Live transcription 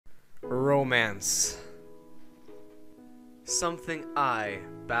Romance. Something I,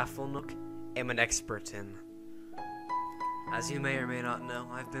 Bafflenuuk, am an expert in. As you may or may not know,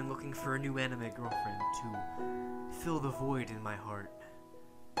 I've been looking for a new anime girlfriend to fill the void in my heart.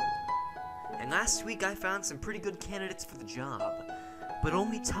 And last week I found some pretty good candidates for the job, but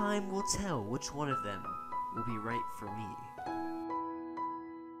only time will tell which one of them will be right for me.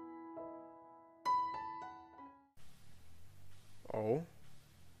 Oh?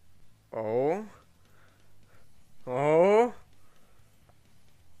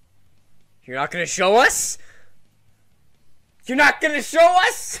 You're not gonna show us? You're not gonna show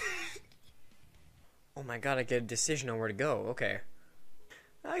us? Oh my god, I get a decision on where to go. Okay.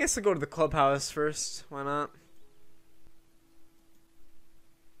 I guess I'll go to the clubhouse first. Why not?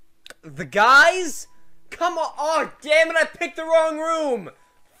 The guys? Come on. Oh, damn it, I picked the wrong room.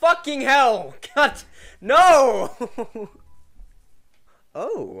 Fucking hell. God. No.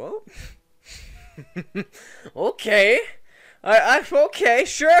 Oh. Okay. Okay,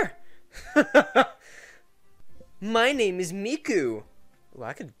 sure. My name is Miku. Well,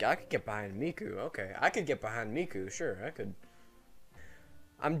 I could get behind Miku. Okay, I could get behind Miku. Sure, I could.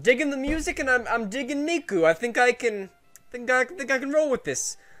 I'm digging the music and I'm digging Miku. I think I can roll with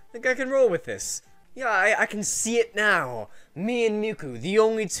this. Yeah, I can see it now. Me and Miku, the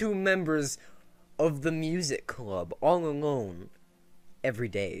only two members of the music club, all alone, every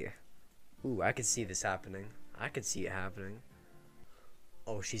day. Ooh, I could see this happening. I could see it happening.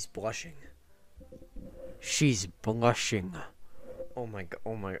 Oh, she's blushing. She's blushing. Oh my god.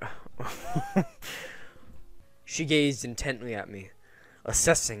 Oh my god. She gazed intently at me,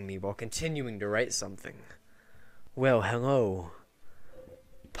 assessing me while continuing to write something. Well, hello,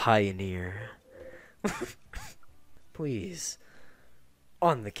 pioneer. Please,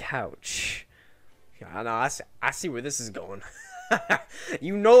 on the couch. Yeah, no, I see where this is going.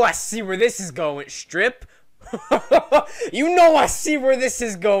 You know I see where this is going, strip. You know I see where this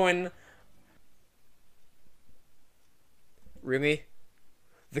is going. Really?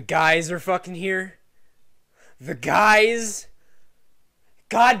 The guys are fucking here? The guys?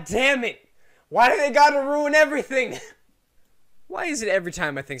 God damn it! Why do they gotta ruin everything? Why is it every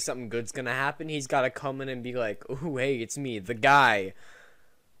time I think something good's gonna happen, he's gotta come in and be like, ooh, hey, it's me, the guy.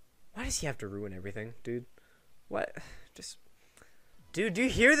 Why does he have to ruin everything, dude? What? Just... Dude, do you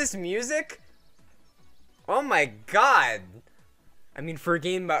hear this music? Oh my god! I mean, for a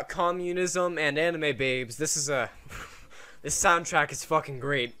game about communism and anime babes, this is a... This soundtrack is fucking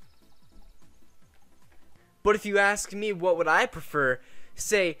great. But if you ask me what would I prefer,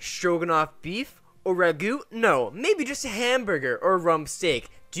 say stroganoff beef or ragu? No, maybe just a hamburger or rump steak.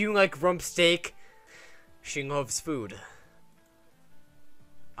 Do you like rump steak? She loves food.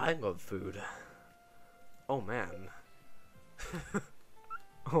 I love food. Oh man.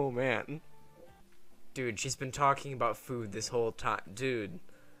 Oh man. Dude, she's been talking about food this whole time. Dude.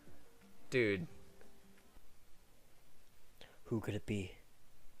 Who could it be?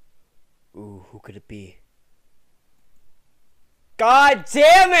 Ooh, who could it be? God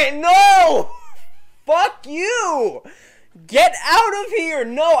damn it, no! Fuck you! Get out of here!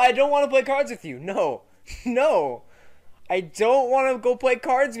 No, I don't want to play cards with you. No. No. I don't want to go play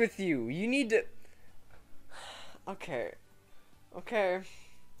cards with you. You need to... Okay.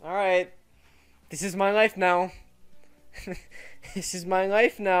 Alright. This is my life now. This is my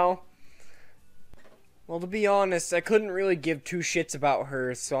life now. Well, to be honest, I couldn't really give two shits about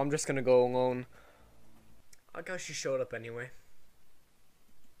her, so I'm just gonna go alone. I guess she showed up anyway.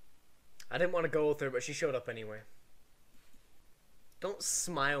 I didn't want to go with her, but she showed up anyway. Don't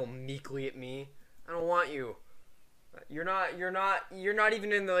smile meekly at me. I don't want you. You're not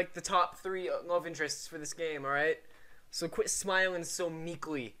even in the top 3 love interests for this game, alright? So quit smiling so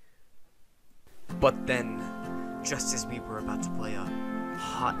meekly. But then, just as we were about to play a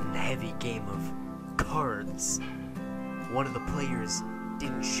hot and heavy game of cards, one of the players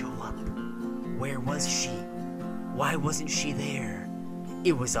didn't show up. Where was she? Why wasn't she there?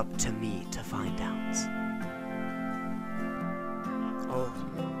 It was up to me to find out. Oh,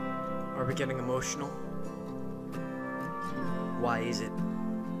 are we getting emotional? Why is it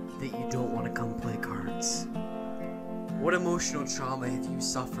that you don't want to come play cards? What emotional trauma have you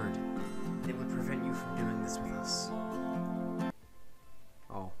suffered that would prevent you from doing this with us?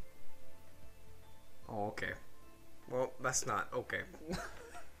 Oh, okay. Well, that's not okay.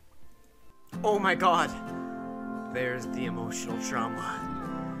 Oh my god! There's the emotional trauma.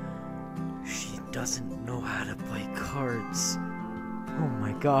 She doesn't know how to play cards. Oh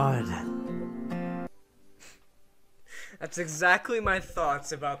my god. That's exactly my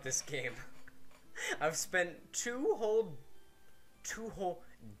thoughts about this game. I've spent two whole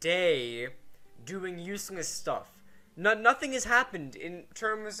day doing useless stuff. Nothing has happened in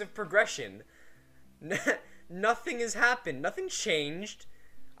terms of progression. Nothing has happened. Nothing changed.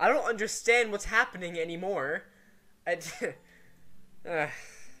 I don't understand what's happening anymore. I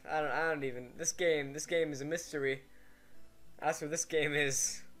don't even. This game is a mystery. That's what this game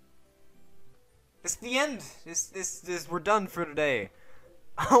is. This is the end. This we're done for today.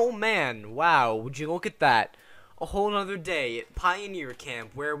 Oh man, wow, would you look at that? A whole nother day at Pioneer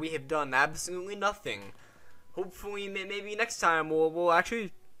Camp where we have done absolutely nothing. Hopefully, maybe next time we'll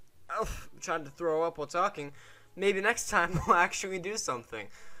actually... I'm trying to throw up while talking. Maybe next time we'll actually do something.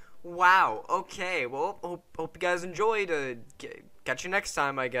 Wow, okay, well, hope you guys enjoyed. Catch you next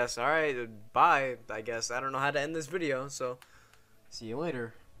time, I guess. Alright, bye, I guess. I don't know how to end this video, so... See you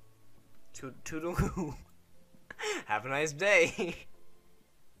later. Toodaloo. Have a nice day.